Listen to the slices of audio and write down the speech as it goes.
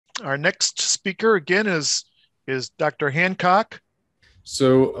Our next speaker again is Dr. Hancock.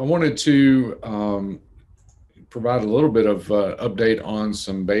 So I wanted to provide a little bit of update on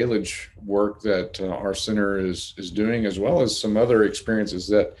some Baleage work that our center is doing, as well as some other experiences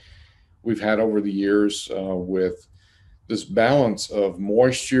that we've had over the years with this balance of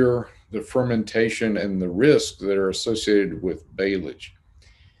moisture, the fermentation, and the risks that are associated with Baleage.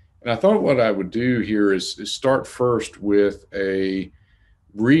 And I thought what I would do here is start first with a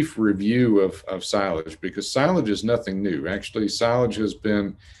brief review of silage, because silage is nothing new. Actually, silage has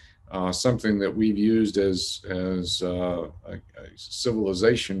been something that we've used as a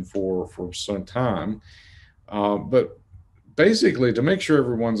civilization for some time. But basically, to make sure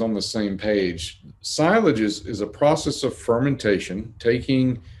everyone's on the same page, silage is a process of fermentation,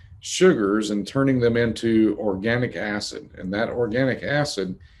 taking sugars and turning them into organic acid. And that organic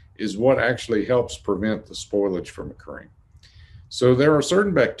acid is what actually helps prevent the spoilage from occurring. So there are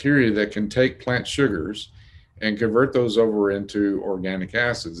certain bacteria that can take plant sugars and convert those over into organic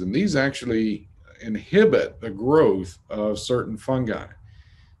acids. And these actually inhibit the growth of certain fungi.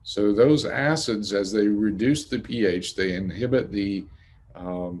 So those acids, as they reduce the pH, they inhibit the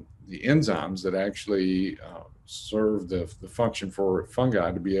enzymes that actually serve the function for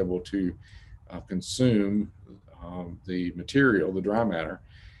fungi to be able to consume the material, the dry matter.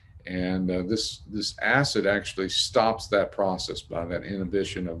 And this acid actually stops that process by that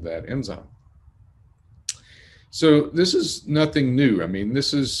inhibition of that enzyme. So this is nothing new. I mean,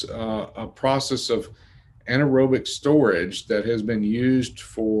 this is a process of anaerobic storage that has been used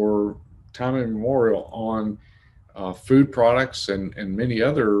for time immemorial on food products and many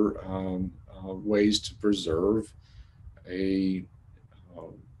other ways to preserve a uh,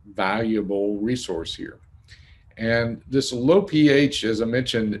 valuable resource here. And this low pH, as I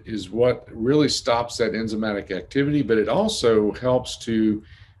mentioned, is what really stops that enzymatic activity, but it also helps to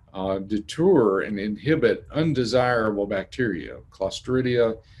deter and inhibit undesirable bacteria,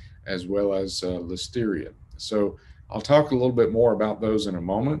 Clostridia, as well as Listeria. So I'll talk a little bit more about those in a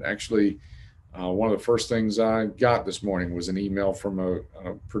moment. Actually, one of the first things I got this morning was an email from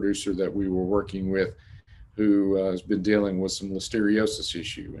a producer that we were working with who has been dealing with some listeriosis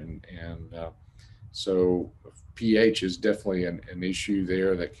issue. So pH is definitely an issue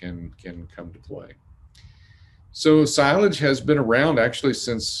there that can come to play. So silage has been around actually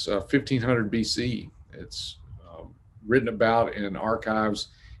since 1500 BC. It's written about in archives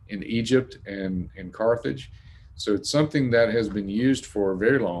in Egypt and Carthage. So it's something that has been used for a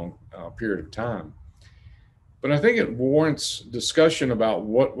very long period of time. But I think it warrants discussion about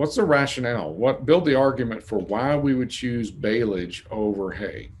what's the rationale, what build the argument for why we would choose baleage over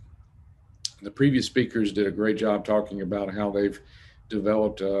hay. The previous speakers did a great job talking about how they've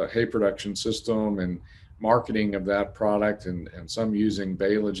developed a hay production system and marketing of that product, and some using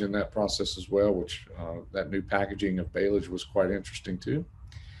baleage in that process as well, which that new packaging of baleage was quite interesting too.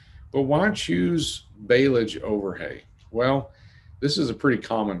 But why choose baleage over hay? Well, this is a pretty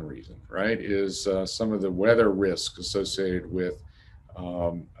common reason, right? Is some of the weather risks associated with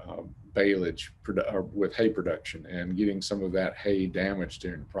baleage or with hay production and getting some of that hay damaged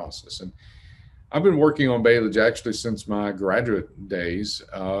during the process. And I've been working on baleage actually since my graduate days,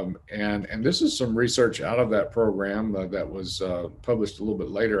 and this is some research out of that program that was published a little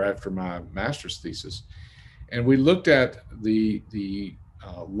bit later after my master's thesis, and we looked at the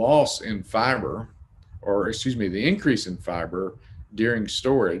loss in fiber, or excuse me, the increase in fiber during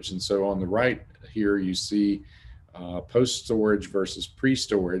storage. And so on the right here you see post storage versus pre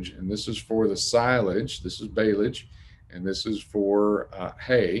storage, and this is for the silage. This is baleage, and this is for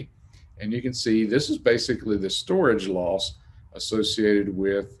hay. And you can see this is basically the storage loss associated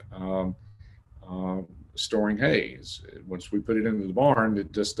with storing hay. Once we put it into the barn,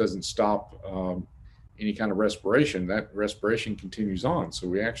 it just doesn't stop any kind of respiration. That respiration continues on. So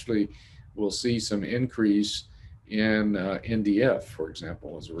we actually will see some increase in NDF, for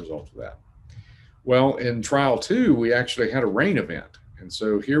example, as a result of that. Well, in trial two, we actually had a rain event. And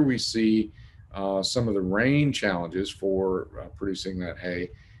so here we see some of the rain challenges for producing that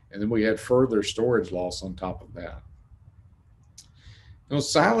hay. And then we had further storage loss on top of that. Now,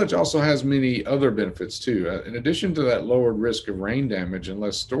 silage also has many other benefits too. In addition to that lowered risk of rain damage and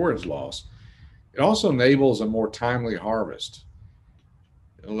less storage loss, it also enables a more timely harvest.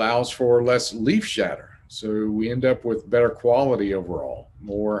 It allows for less leaf shatter. So we end up with better quality overall,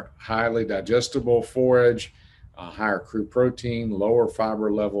 more highly digestible forage, higher crude protein, lower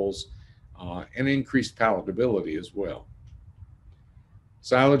fiber levels, and increased palatability as well.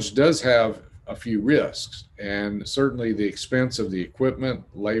 Silage does have a few risks, and certainly the expense of the equipment,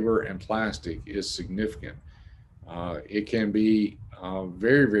 labor, and plastic is significant. It can be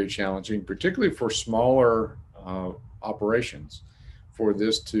very, very challenging, particularly for smaller operations, for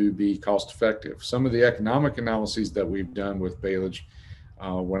this to be cost effective. Some of the economic analyses that we've done with Baleage,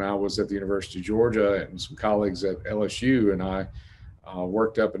 when I was at the University of Georgia and some colleagues at LSU and I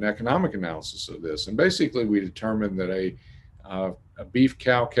worked up an economic analysis of this. And basically, we determined that a beef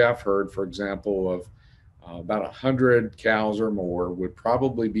cow calf herd, for example, of about 100 cows or more would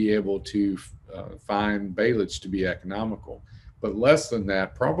probably be able to find baleage to be economical. But less than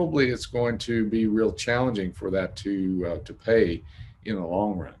that, probably it's going to be real challenging for that to pay in the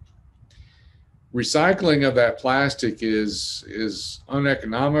long run. Recycling of that plastic is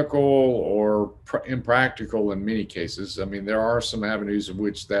uneconomical or impractical in many cases. I mean, there are some avenues in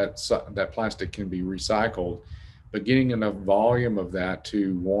which that plastic can be recycled, but getting enough volume of that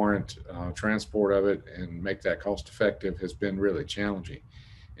to warrant transport of it and make that cost effective has been really challenging.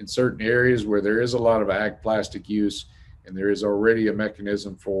 In certain areas where there is a lot of ag plastic use and there is already a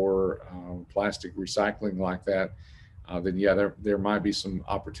mechanism for plastic recycling like that, then yeah, there might be some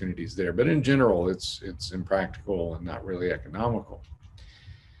opportunities there. But in general, it's impractical and not really economical.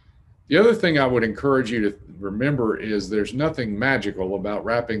 The other thing I would encourage you to remember is there's nothing magical about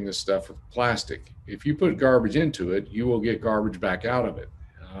wrapping this stuff with plastic. If you put garbage into it, you will get garbage back out of it.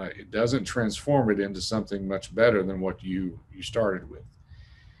 It doesn't transform it into something much better than what you started with.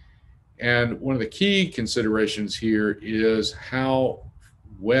 And one of the key considerations here is how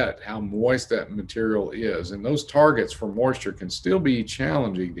wet, how moist that material is. And those targets for moisture can still be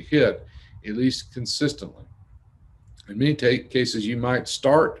challenging to hit, at least consistently. In many cases, you might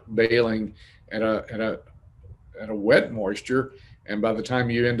start baling at a wet moisture, and by the time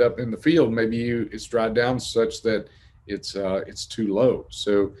you end up in the field, maybe it's dried down such that it's too low.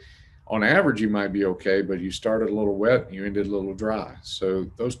 So on average, you might be okay, but you started a little wet and you ended a little dry. So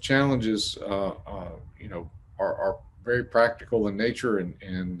those challenges, are very practical in nature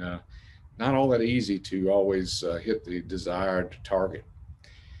and not all that easy to always hit the desired target.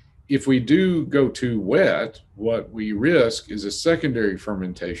 If we do go too wet, what we risk is a secondary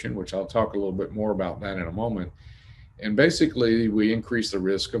fermentation, which I'll talk a little bit more about that in a moment. And basically, we increase the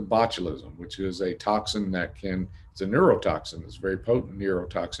risk of botulism, which is a toxin it's a neurotoxin. It's a very potent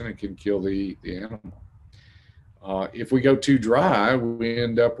neurotoxin. It can kill the animal. If we go too dry, we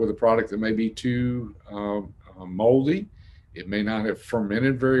end up with a product that may be too moldy. It may not have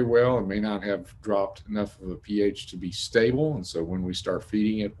fermented very well. It may not have dropped enough of a pH to be stable. And so when we start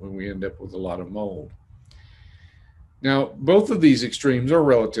feeding it, we end up with a lot of mold. Now, both of these extremes are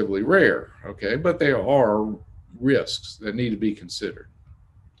relatively rare, okay, but they are risks that need to be considered.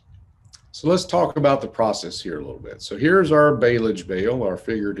 So let's talk about the process here a little bit. So here's our baleage bale, our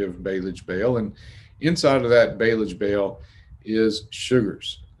figurative baleage bale, and inside of that baleage bale is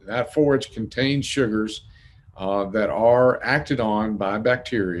sugars. That forage contains sugars that are acted on by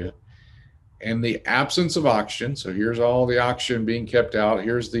bacteria, and the absence of oxygen. So here's all the oxygen being kept out.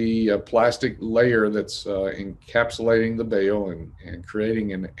 Here's the plastic layer that's encapsulating the bale and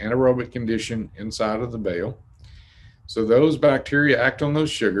creating an anaerobic condition inside of the bale. So those bacteria act on those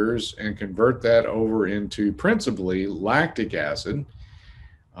sugars and convert that over into principally lactic acid.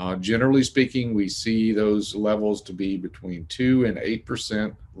 Generally speaking, we see those levels to be between 2 and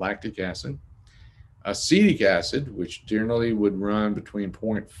 8% lactic acid. Acetic acid, which generally would run between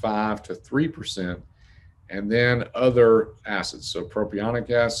 0.5 to 3%, and then other acids. So propionic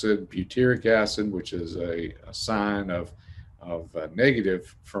acid, butyric acid, which is a sign of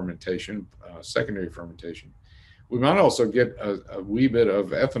negative fermentation, secondary fermentation. We might also get a wee bit of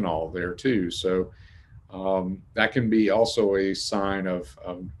ethanol there too. So that can be also a sign of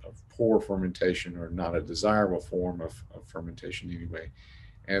poor fermentation, or not a desirable form of fermentation anyway.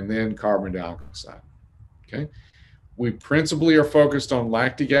 And then carbon dioxide. Okay. We principally are focused on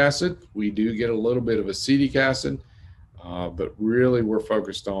lactic acid. We do get a little bit of acetic acid, but really we're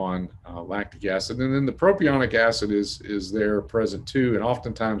focused on lactic acid. And then the propionic acid is there present too. And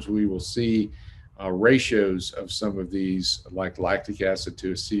oftentimes we will see ratios of some of these, like lactic acid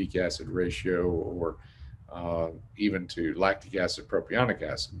to acetic acid ratio, or even to lactic acid propionic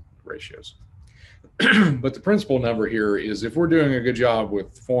acid ratios. But the principal number here is, if we're doing a good job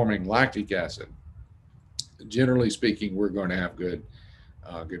with forming lactic acid, generally speaking, we're going to have good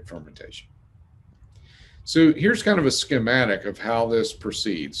fermentation. So here's kind of a schematic of how this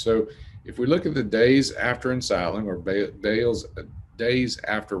proceeds. So if we look at the days after ensiling, or days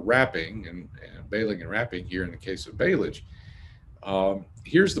after wrapping and baling and wrapping here in the case of baleage,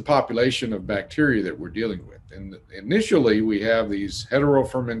 here's the population of bacteria that we're dealing with. And initially we have these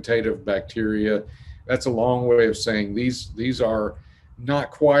heterofermentative bacteria. That's a long way of saying these are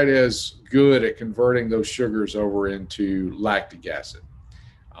not quite as good at converting those sugars over into lactic acid.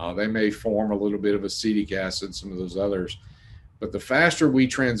 They may form a little bit of acetic acid, some of those others. But the faster we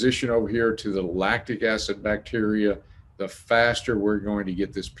transition over here to the lactic acid bacteria, the faster we're going to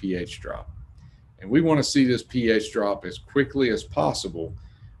get this pH drop. And we want to see this pH drop as quickly as possible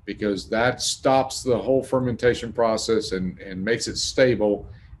because that stops the whole fermentation process and makes it stable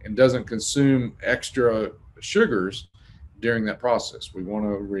and doesn't consume extra sugars during that process. We want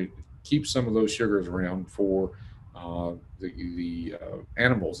to keep some of those sugars around for the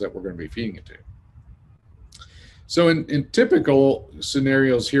animals that we're going to be feeding it to. So in typical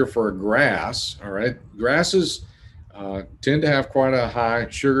scenarios here for a grass, all right, grasses tend to have quite a high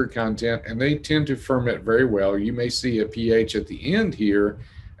sugar content and they tend to ferment very well. You may see a pH at the end here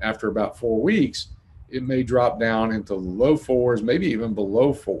after about 4 weeks. It may drop down into low fours, maybe even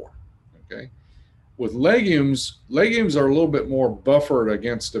below 4, okay? With legumes are a little bit more buffered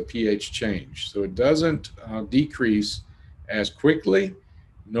against a pH change. So it doesn't decrease as quickly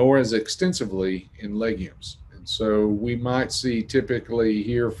nor as extensively in legumes. And so we might see typically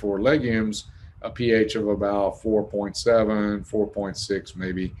here for legumes a pH of about 4.7, 4.6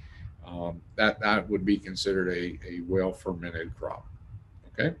 maybe. That would be considered a well-fermented crop,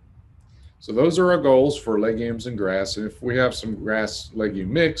 okay? So those are our goals for legumes and grass. And if we have some grass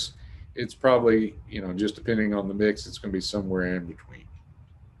legume mix, it's probably, just depending on the mix, it's going to be somewhere in between.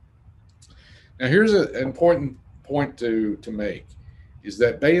 Now, here's an important point to make, is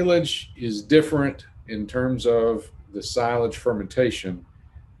that baleage is different in terms of the silage fermentation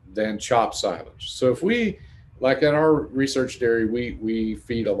than chopped silage. So if we, like at our research dairy, we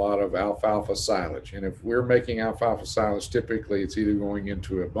feed a lot of alfalfa silage. And if we're making alfalfa silage, typically it's either going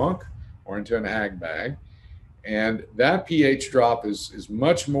into a bunk or into an ag bag. And that pH drop is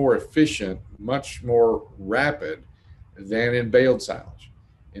much more efficient, much more rapid than in baled silage.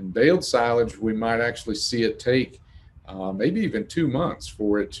 In baled silage, we might actually see it take maybe even 2 months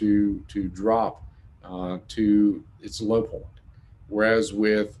for it to drop to its low point. Whereas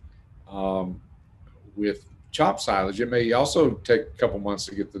with chopped silage, it may also take a couple months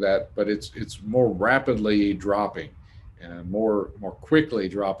to get to that, but it's more rapidly dropping and more quickly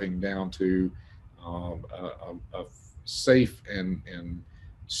dropping down to a safe and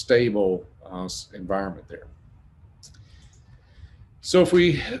stable environment there. So if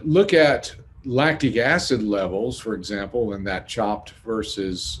we look at lactic acid levels, for example, in that chopped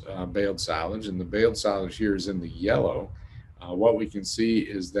versus baled silage, and the baled silage here is in the yellow, what we can see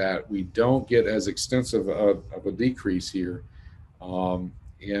is that we don't get as extensive of a decrease here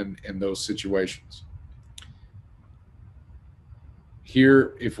in those situations.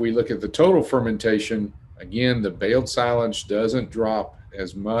 Here, if we look at the total fermentation, again, the baled silage doesn't drop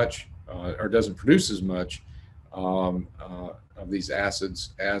as much or doesn't produce as much of these acids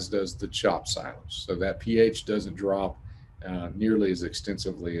as does the chopped silage. So that pH doesn't drop nearly as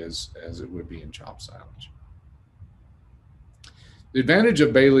extensively as it would be in chopped silage. The advantage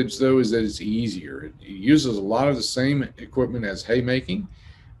of baleage, though, is that it's easier. It uses a lot of the same equipment as haymaking.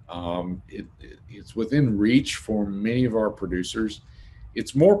 It's within reach for many of our producers.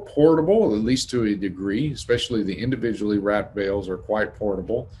 It's more portable, at least to a degree, especially the individually wrapped bales are quite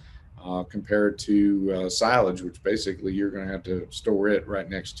portable compared to silage, which basically you're going to have to store it right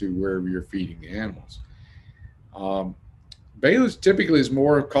next to wherever you're feeding the animals. Baleage typically is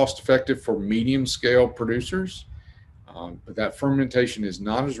more cost effective for medium scale producers, but that fermentation is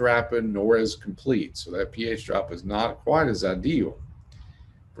not as rapid nor as complete, so that pH drop is not quite as ideal.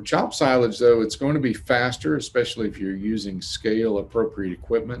 For chopped silage, though, it's going to be faster, especially if you're using scale appropriate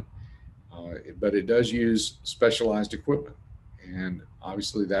equipment, but it does use specialized equipment. And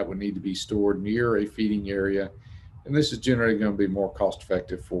obviously that would need to be stored near a feeding area. And this is generally going to be more cost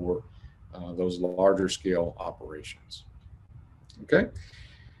effective for those larger scale operations. Okay.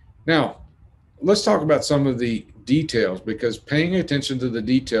 Now, let's talk about some of the details, because paying attention to the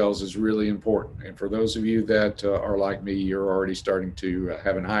details is really important. And for those of you that are like me, you're already starting to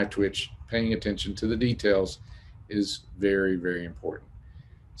have an eye twitch. Paying attention to the details is very, very important.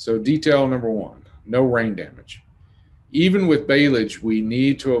 So detail number one, no rain damage. Even with baleage, we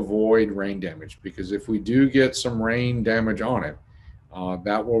need to avoid rain damage, because if we do get some rain damage on it,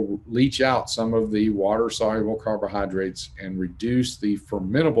 that will leach out some of the water-soluble carbohydrates and reduce the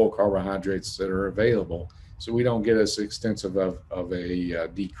fermentable carbohydrates that are available, so we don't get as extensive of a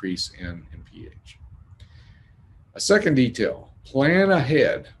decrease in pH. A second detail, plan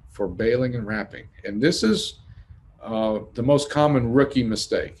ahead for baling and wrapping. And this is the most common rookie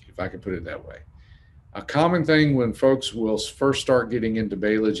mistake, if I can put it that way. A common thing when folks will first start getting into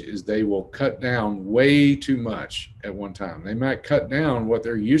baleage is they will cut down way too much at one time. They might cut down what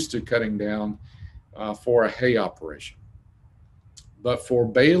they're used to cutting down for a hay operation. But for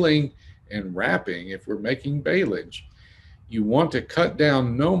baling and wrapping, if we're making baleage, you want to cut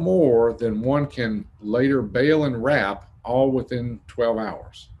down no more than one can later bale and wrap all within 12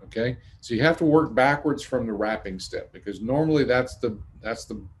 hours. Okay, so you have to work backwards from the wrapping step because normally that's the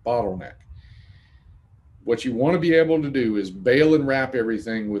bottleneck. What you want to be able to do is bale and wrap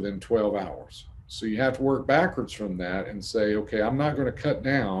everything within 12 hours. So you have to work backwards from that and say, okay, I'm not going to cut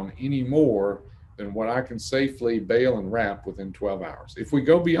down any more than what I can safely bale and wrap within 12 hours. If we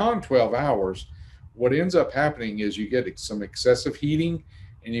go beyond 12 hours, what ends up happening is you get some excessive heating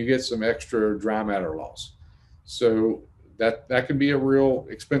and you get some extra dry matter loss. So that can be a real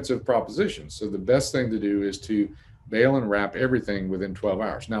expensive proposition. So the best thing to do is to bale and wrap everything within 12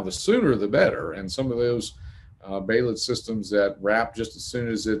 hours. Now, the sooner the better. And some of those baled systems that wrap just as soon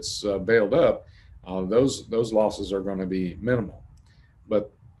as it's baled up, those losses are going to be minimal.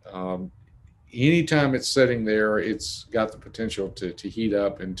 But anytime it's sitting there, it's got the potential to heat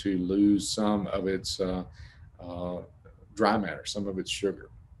up and to lose some of its dry matter, some of its sugar.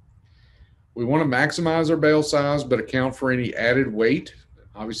 We want to maximize our bale size, but account for any added weight.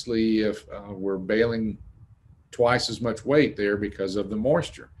 Obviously, if we're baling twice as much weight there because of the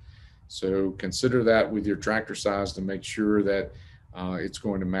moisture. So consider that with your tractor size to make sure that it's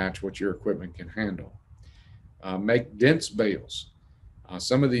going to match what your equipment can handle. Make dense bales.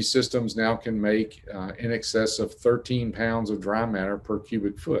 Some of these systems now can make in excess of 13 pounds of dry matter per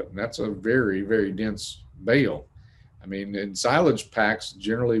cubic foot. And that's a very, very dense bale. I mean, in silage packs,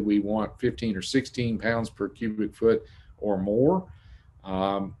 generally we want 15 or 16 pounds per cubic foot or more.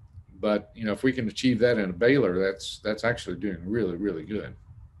 But if we can achieve that in a baler, that's actually doing really, really good.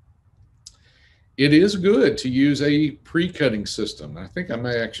 It is good to use a pre-cutting system. I think I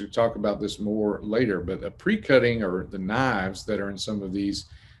may actually talk about this more later, but a pre-cutting, or the knives that are in some of these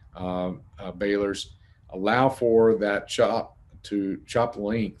balers, allow for that chop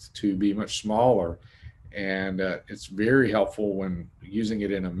length to be much smaller. And it's very helpful when using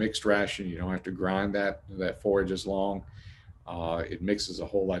it in a mixed ration. You don't have to grind that forage as long. It mixes a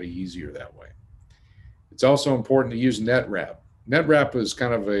whole lot easier that way. It's also important to use net wrap. Net wrap is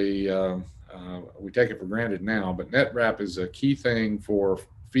kind of we take it for granted now, but net wrap is a key thing for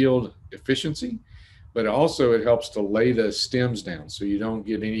field efficiency, but also it helps to lay the stems down so you don't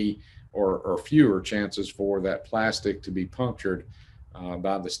get any or fewer chances for that plastic to be punctured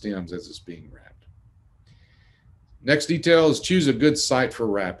by the stems as it's being wrapped. Next detail is choose a good site for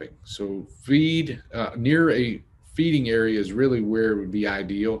wrapping. So near a feeding area is really where it would be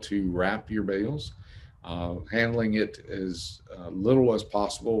ideal to wrap your bales. Handling it as little as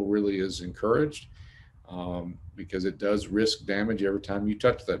possible really is encouraged because it does risk damage every time you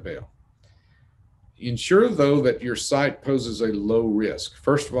touch that bale. Ensure, though, that your site poses a low risk.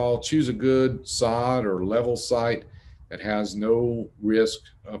 First of all, choose a good sod or level site that has no risk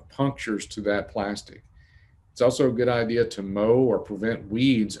of punctures to that plastic. It's also a good idea to mow or prevent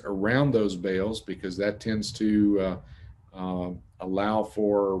weeds around those bales because that tends to allow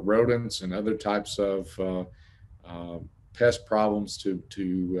for rodents and other types of pest problems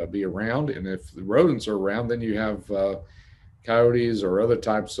to be around. And if the rodents are around, then you have coyotes or other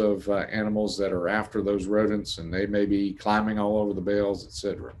types of animals that are after those rodents, and they may be climbing all over the bales,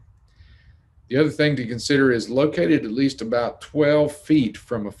 etc. The other thing to consider is located at least about 12 feet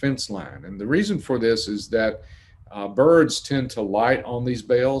from a fence line. And the reason for this is that birds tend to light on these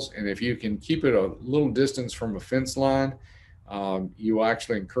bales. And if you can keep it a little distance from a fence line, you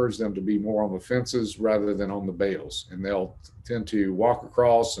actually encourage them to be more on the fences rather than on the bales. And they'll tend to walk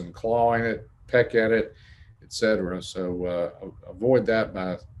across and claw in it, peck at it, etc. So avoid that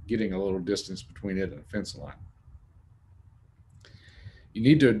by getting a little distance between it and a fence line. You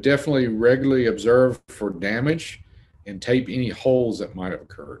need to definitely regularly observe for damage and tape any holes that might have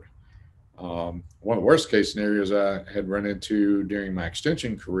occurred. One of the worst case scenarios I had run into during my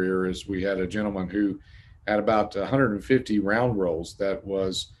extension career is we had a gentleman who had about 150 round rolls that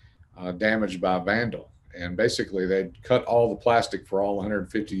was damaged by a vandal. And basically they'd cut all the plastic for all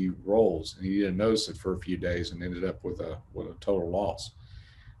 150 rolls, and he didn't notice it for a few days and ended up with a total loss.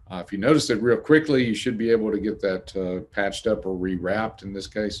 If you notice it real quickly, you should be able to get that patched up or rewrapped in this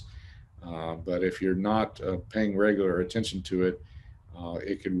case. But if you're not paying regular attention to it,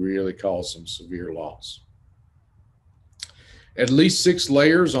 it could really cause some severe loss. At least 6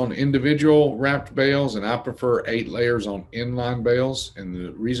 layers on individual wrapped bales, and I prefer 8 layers on inline bales. And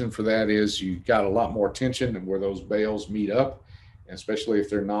the reason for that is you've got a lot more tension where those bales meet up, especially if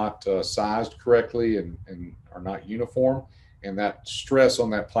they're not sized correctly and are not uniform. And that stress on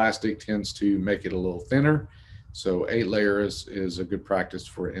that plastic tends to make it a little thinner. So 8 layer is a good practice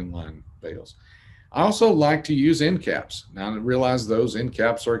for inline bales. I also like to use end caps. Now I realize those end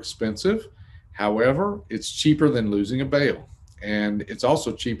caps are expensive. However, it's cheaper than losing a bale. And it's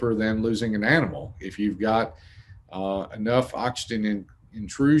also cheaper than losing an animal. If you've got enough oxygen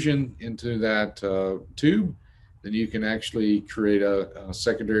intrusion into that tube, then you can actually create a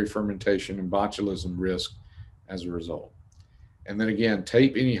secondary fermentation and botulism risk as a result. And then again,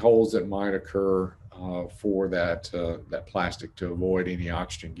 tape any holes that might occur for that plastic to avoid any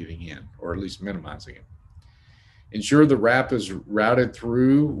oxygen getting in, or at least minimizing it. Ensure the wrap is routed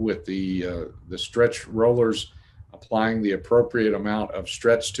through with the stretch rollers applying the appropriate amount of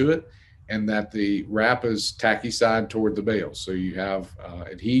stretch to it, and that the wrap is tacky side toward the bale, so you have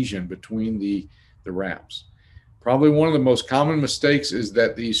adhesion between the wraps. Probably one of the most common mistakes is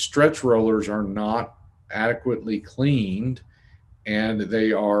that these stretch rollers are not adequately cleaned, and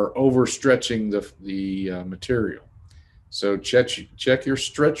they are overstretching the material. So check your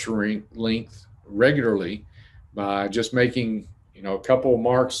stretch length regularly by just making a couple of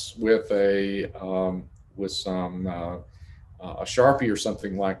marks with some a Sharpie or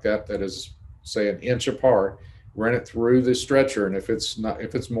something like that that is, say, an inch apart. Run it through the stretcher, and if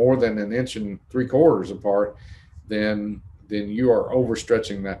it's more than an inch and 3/4 apart, then you are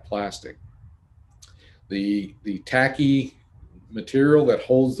overstretching that plastic. The tacky material that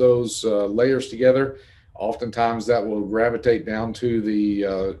holds those layers together, oftentimes that will gravitate down to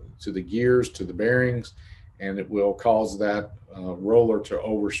the gears, to the bearings, and it will cause that roller to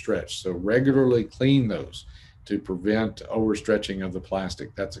overstretch. So regularly clean those to prevent overstretching of the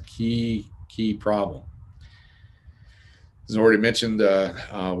plastic. That's a key problem. As already mentioned,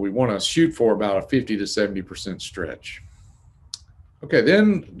 we want to shoot for about a 50 to 70% stretch. Okay,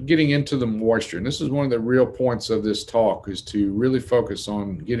 then getting into the moisture, and this is one of the real points of this talk, is to really focus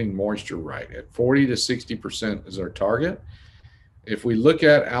on getting moisture right. At 40 to 60% is our target. If we look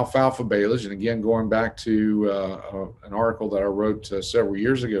at alfalfa baleage, and again, going back to an article that I wrote several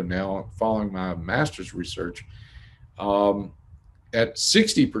years ago now, following my master's research, at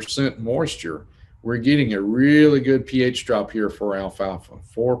 60% moisture, we're getting a really good pH drop here for alfalfa.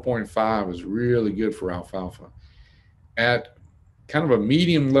 4.5 is really good for alfalfa. At kind of a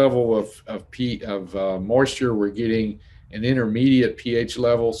medium level of moisture, we're getting an intermediate pH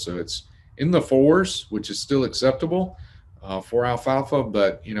level, so it's in the 4s, which is still acceptable for alfalfa,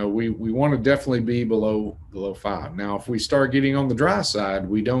 but we want to definitely be below 5. Now, if we start getting on the dry side,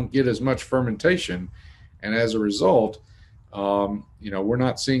 we don't get as much fermentation, and as a result, we're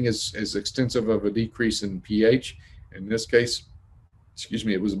not seeing as extensive of a decrease in pH. In this case,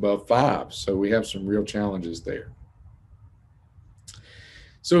 it was above 5, so we have some real challenges there.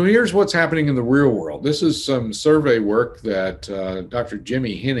 So here's what's happening in the real world. This is some survey work that Dr.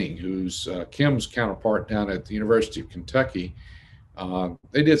 Jimmy Henning, who's Kim's counterpart down at the University of Kentucky,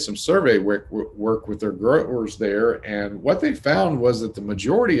 they did some survey work with their growers there, and what they found was that the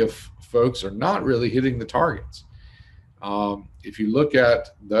majority of folks are not really hitting the targets. If you look at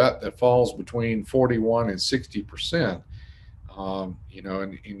that falls between 41 and 60%, and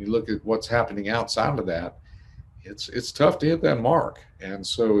you look at what's happening outside of that, it's tough to hit that mark. And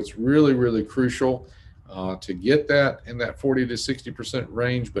so it's really, really crucial to get that in that 40 to 60%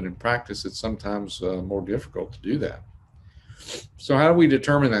 range, but in practice, it's sometimes more difficult to do that. So how do we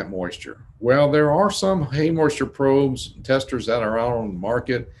determine that moisture? Well, there are some hay moisture probes and testers that are out on the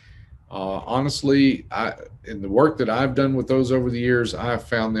market. Honestly, in the work that I've done with those over the years, I've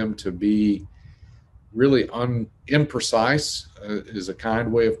found them to be really imprecise, is a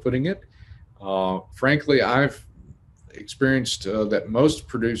kind way of putting it. Frankly, I've experienced that most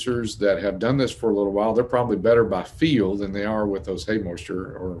producers that have done this for a little while, they're probably better by feel than they are with those hay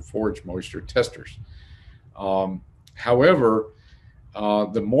moisture or forage moisture testers. However,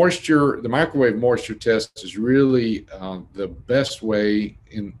 the microwave moisture test is really the best way,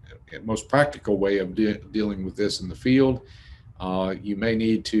 most practical way of dealing with this in the field. You may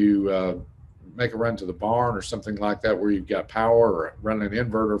need to make a run to the barn or something like that where you've got power, or run an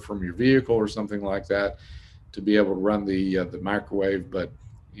inverter from your vehicle or something like that to be able to run the microwave. But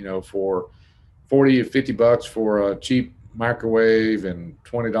for 40 or 50 bucks for a cheap microwave and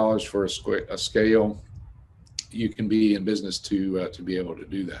 $20 for a scale, you can be in business to be able to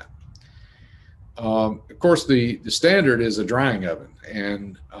do that. Of course, the standard is a drying oven,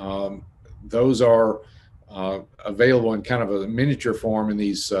 and those are available in kind of a miniature form in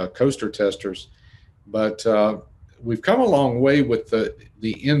these coaster testers. But we've come a long way with the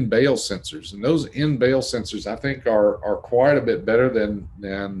in bale sensors, and those in bale sensors I think are quite a bit better than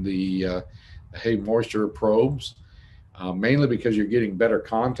the hay moisture probes, mainly because you're getting better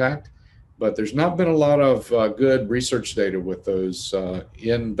contact. But there's not been a lot of good research data with those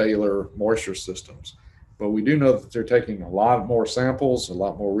in baler moisture systems. But we do know that they're taking a lot more samples, a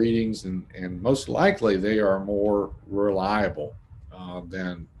lot more readings, and most likely they are more reliable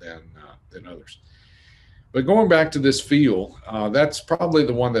than others. But going back to this feel, that's probably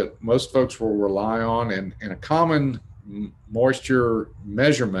the one that most folks will rely on. And a common moisture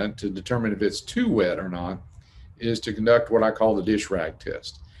measurement to determine if it's too wet or not is to conduct what I call the dish rag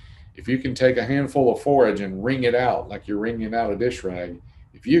test. If you can take a handful of forage and wring it out like you're wringing out a dish rag,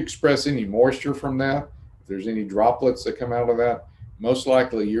 if you express any moisture from that, if there's any droplets that come out of that, most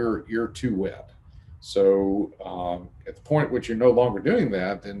likely you're too wet. So at the point at which you're no longer doing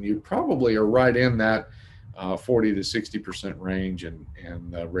that, then you probably are right in that 40 to 60% range and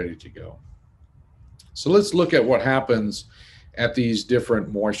ready to go. So let's look at what happens at these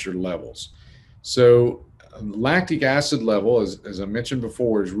different moisture levels. So lactic acid level, as I mentioned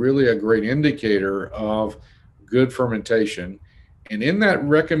before, is really a great indicator of good fermentation. And in that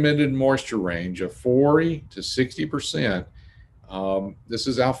recommended moisture range of 40 to 60%, this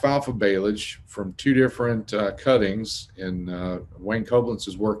is alfalfa baleage from two different cuttings in Wayne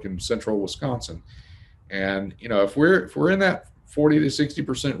Koblentz's work in central Wisconsin. And if we're in that 40 to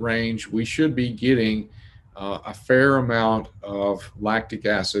 60% range, we should be getting a fair amount of lactic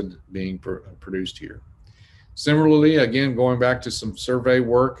acid being produced here. Similarly, again, going back to some survey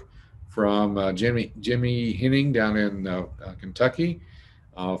work from Jimmy Henning down in Kentucky,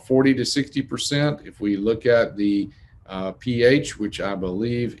 40 to 60%. If we look at the pH, which I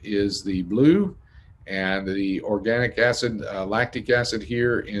believe is the blue, and the organic acid, lactic acid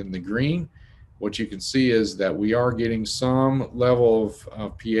here in the green, what you can see is that we are getting some level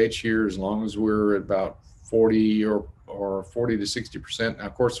of pH here as long as we're at about 40 or 40 to 60%. Now,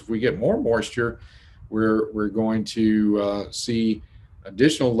 of course, if we get more moisture, we're going to see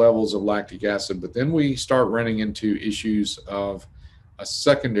additional levels of lactic acid, but then we start running into issues of a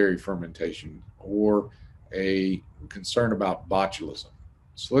secondary fermentation or a concern about botulism.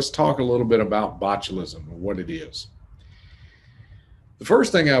 So let's talk a little bit about botulism and what it is. The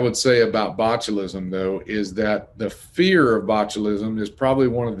first thing I would say about botulism, though, is that the fear of botulism is probably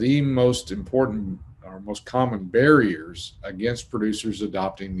one of the most important or most common barriers against producers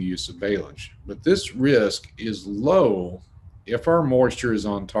adopting the use of baleage. But this risk is low if our moisture is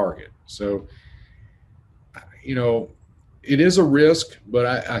on target. So, it is a risk, but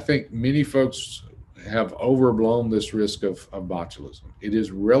I think many folks have overblown this risk of botulism. It is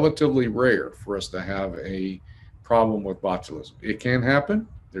relatively rare for us to have a problem with botulism. It can happen.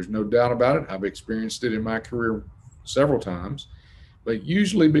 There's no doubt about it. I've experienced it in my career several times, but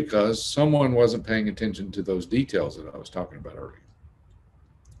usually because someone wasn't paying attention to those details that I was talking about earlier.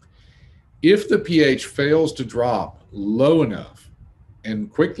 If the pH fails to drop low enough and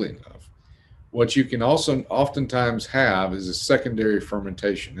quickly enough, what you can also oftentimes have is a secondary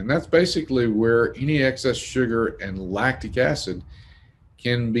fermentation. And that's basically where any excess sugar and lactic acid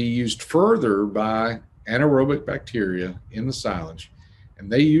can be used further by anaerobic bacteria in the silage,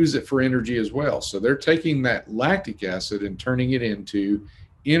 and they use it for energy as well. So they're taking that lactic acid and turning it into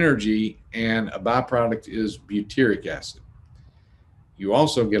energy, and a byproduct is butyric acid. You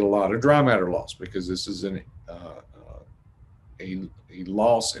also get a lot of dry matter loss because this is a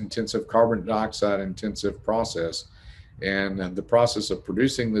loss intensive, carbon dioxide intensive process, and the process of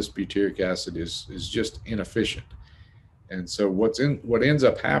producing this butyric acid is just inefficient. And so what ends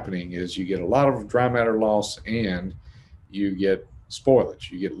up happening is you get a lot of dry matter loss and you get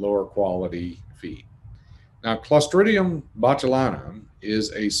spoilage, you get lower quality feed. Now, Clostridium botulinum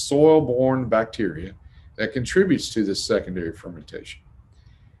is a soil-borne bacteria that contributes to this secondary fermentation.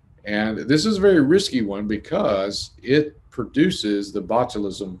 And this is a very risky one because it produces the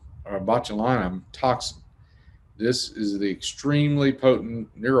botulism or botulinum toxin. This is the extremely potent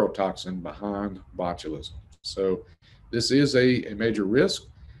neurotoxin behind botulism. So this is a major risk,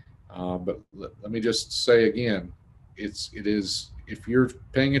 but let me just say again, it is, if you're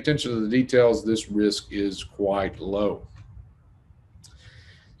paying attention to the details, this risk is quite low.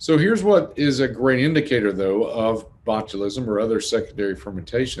 So here's what is a great indicator, though, of botulism or other secondary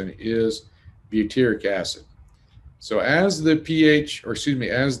fermentation is butyric acid. So as the pH, or excuse me,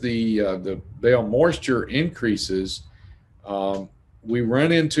 as the bale moisture increases, we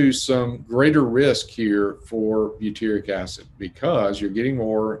run into some greater risk here for butyric acid because you're getting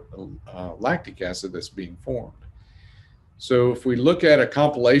more lactic acid that's being formed. So if we look at a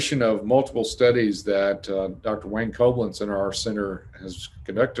compilation of multiple studies that Dr. Wayne Koblentz in our center has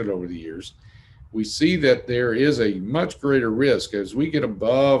conducted over the years, we see that there is a much greater risk as we get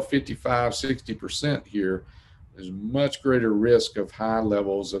above 55, 60% here. There's much greater risk of high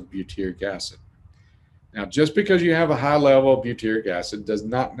levels of butyric acid. Now, just because you have a high level of butyric acid does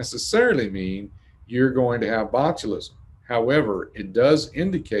not necessarily mean you're going to have botulism. However, it does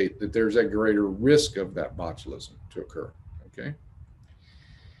indicate that there's a greater risk of that botulism to occur. Okay.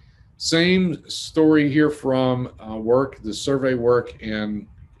 Same story here from the survey work in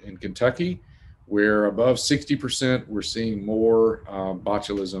Kentucky, where above 60% we're seeing more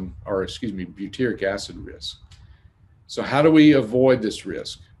botulism, or excuse me, butyric acid risk. So how do we avoid this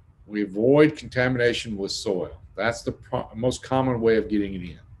risk? We avoid contamination with soil. That's the most common way of getting it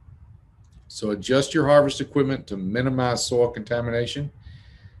in. So adjust your harvest equipment to minimize soil contamination.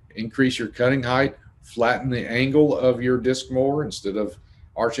 Increase your cutting height. Flatten the angle of your disc mower instead of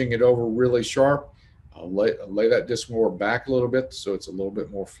arching it over really sharp. Lay that disc mower back a little bit so it's a little bit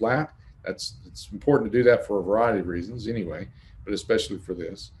more flat. It's important to do that for a variety of reasons anyway, but especially for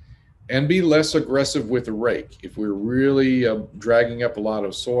this. And be less aggressive with the rake. If we're really dragging up a lot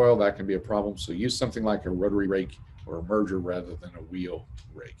of soil, that can be a problem. So use something like a rotary rake or a merger rather than a wheel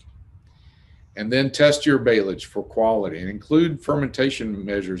rake. And then test your baleage for quality and include fermentation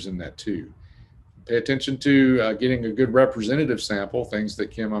measures in that too. Pay attention to getting a good representative sample, things that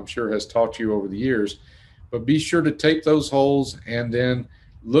Kim, I'm sure, has taught you over the years. But be sure to tape those holes and then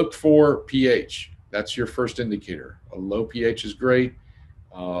look for pH. That's your first indicator. A low pH is great.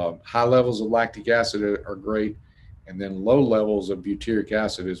 High levels of lactic acid are great. And then low levels of butyric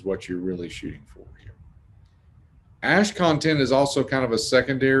acid is what you're really shooting for here. Ash content is also kind of a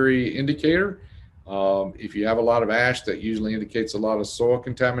secondary indicator. If you have a lot of ash, that usually indicates a lot of soil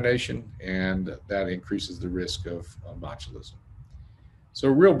contamination, and that increases the risk of botulism. So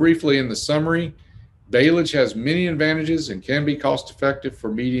real briefly in the summary, baleage has many advantages and can be cost effective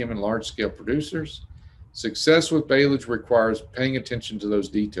for medium and large scale producers. Success with baleage requires paying attention to those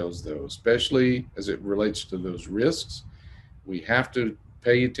details though, especially as it relates to those risks. We have to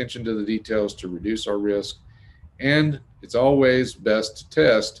pay attention to the details to reduce our risk, and it's always best to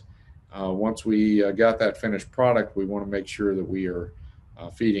test. Once we got that finished product, we want to make sure that we are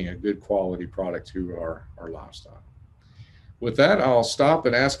feeding a good quality product to our livestock. With that, I'll stop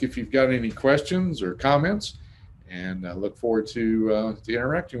and ask if you've got any questions or comments, and I look forward to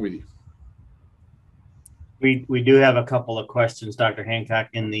interacting with you. We do have a couple of questions, Dr. Hancock,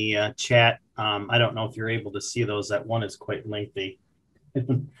 in the chat. I don't know if you're able to see those. That one is quite lengthy.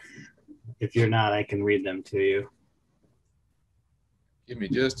 If you're not, I can read them to you. Give me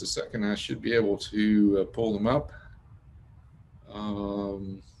just a second. I should be able to pull them up.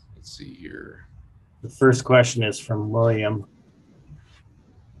 Let's see here. The first question is from William.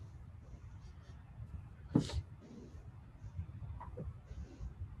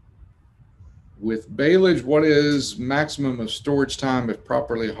 With baleage, what is maximum of storage time if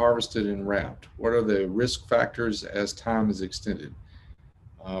properly harvested and wrapped? What are the risk factors as time is extended?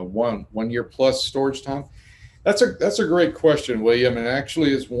 1 year plus storage time. That's a great question, William, and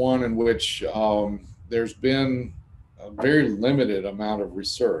actually is one in which there's been a very limited amount of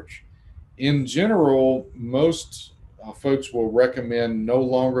research. In general, most folks will recommend no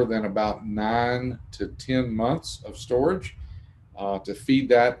longer than about 9 to 10 months of storage to feed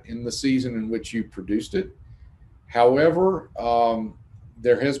that in the season in which you produced it. However,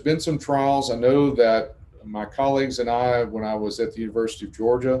 there has been some trials. I know that my colleagues and I, when I was at the University of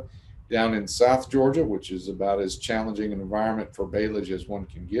Georgia, down in South Georgia, which is about as challenging an environment for baleage as one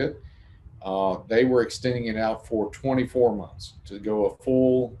can get, they were extending it out for 24 months to go a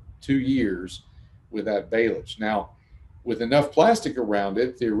full 2 years with that baleage. Now, with enough plastic around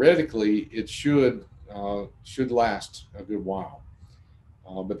it, theoretically, it should last a good while.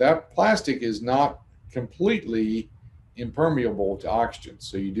 But that plastic is not completely impermeable to oxygen.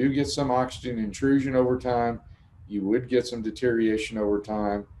 So you do get some oxygen intrusion over time. You would get some deterioration over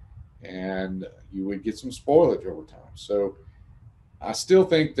time, and you would get some spoilage over time. So I still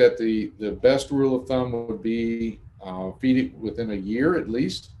think that the best rule of thumb would be feed it within a year at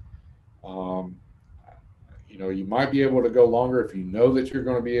least. You might be able to go longer if you know that you're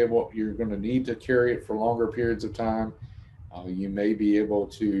going to need to carry it for longer periods of time. You may be able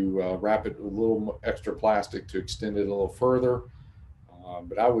to wrap it with a little extra plastic to extend it a little further.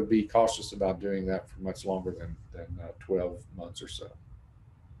 But I would be cautious about doing that for much longer than 12 months or so.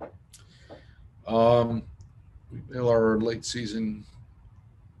 We bill our late season.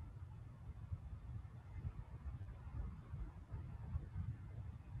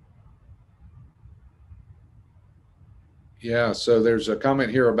 Yeah, so there's a comment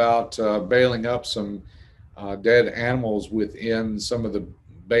here about bailing up some dead animals within some of the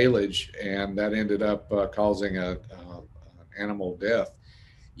baleage, and that ended up causing an animal death.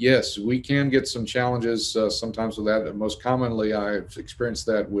 Yes, we can get some challenges sometimes with that. Most commonly, I've experienced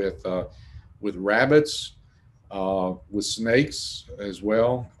that with rabbits, with snakes as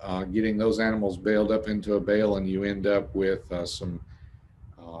well. Getting those animals bailed up into a bale, and you end up with um,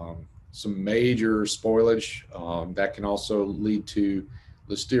 some major spoilage that can also lead to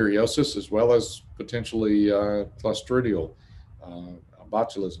listeriosis as well as potentially clostridial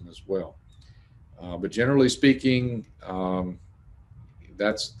botulism as well. But generally speaking,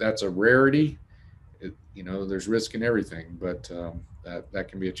 that's a rarity. There's risk in everything, but that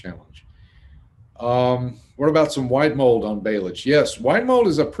can be a challenge. What about some white mold on baleage? Yes, white mold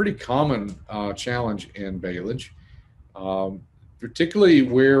is a pretty common challenge in baleage, um, particularly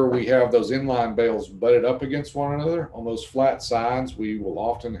where we have those inline bales butted up against one another. On those flat sides, we will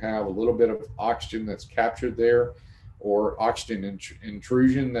often have a little bit of oxygen that's captured there, or oxygen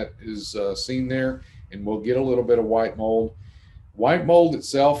intrusion that is seen there, and we'll get a little bit of white mold. White mold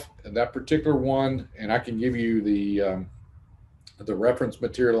itself, that particular one, and I can give you the reference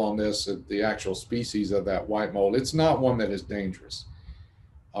material on this, the actual species of that white mold. It's not one that is dangerous.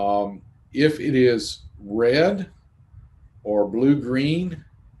 If it is red or blue green,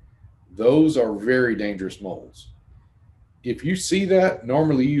 those are very dangerous molds. If you see that,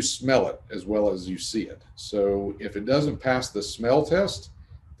 normally you smell it as well as you see it. So if it doesn't pass the smell test,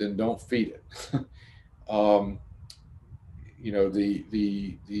 then don't feed it. um,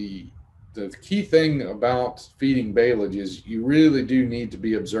 the key thing about feeding baleage is you really do need to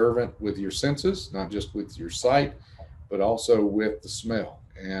be observant with your senses, not just with your sight, but also with the smell.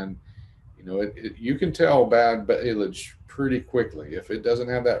 And you can tell bad baleage pretty quickly. If it doesn't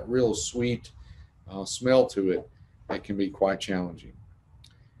have that real sweet smell to it, it can be quite challenging.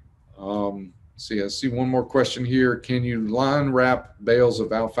 I see one more question here. Can you line wrap bales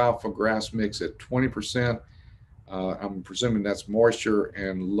of alfalfa grass mix at 20%? I'm presuming that's moisture,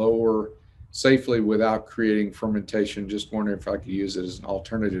 and lower safely without creating fermentation. Just wondering if I could use it as an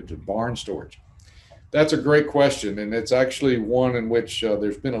alternative to barn storage. That's a great question, and it's actually one in which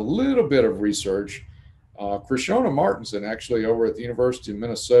there's been a little bit of research. Krishona Martinson, actually over at the University of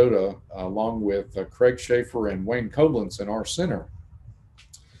Minnesota, along with Craig Schaefer and Wayne Koblenz in our center,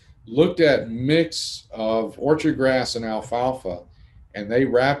 looked at mix of orchard grass and alfalfa, and they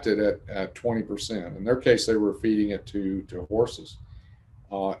wrapped it at 20%. In their case, they were feeding it to horses.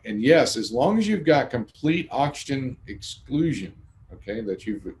 And yes, as long as you've got complete oxygen exclusion, okay, that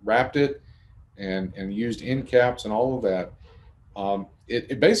you've wrapped it and used end caps and all of that,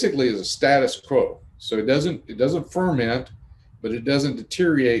 it basically is a status quo. So it doesn't ferment, but it doesn't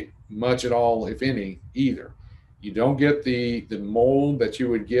deteriorate much at all, if any, either. You don't get the mold that you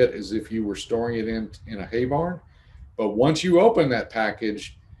would get as if you were storing it in a hay barn. But once you open that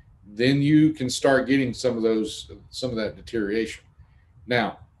package, then you can start getting some of that deterioration.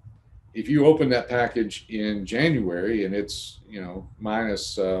 Now, if you open that package in January and it's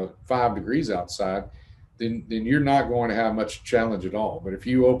minus 5 degrees outside, then you're not going to have much challenge at all. But if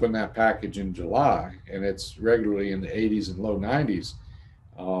you open that package in July and it's regularly in the 80s and low 90s,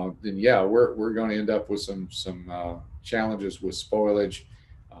 then yeah, we're going to end up with some challenges with spoilage,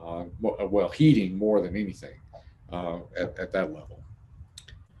 heating more than anything at that level.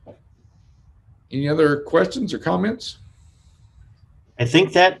 Any other questions or comments?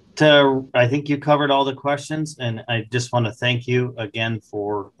 I think you covered all the questions, and I just want to thank you again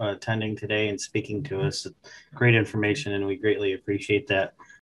for attending today and speaking to us. Great information, and we greatly appreciate that.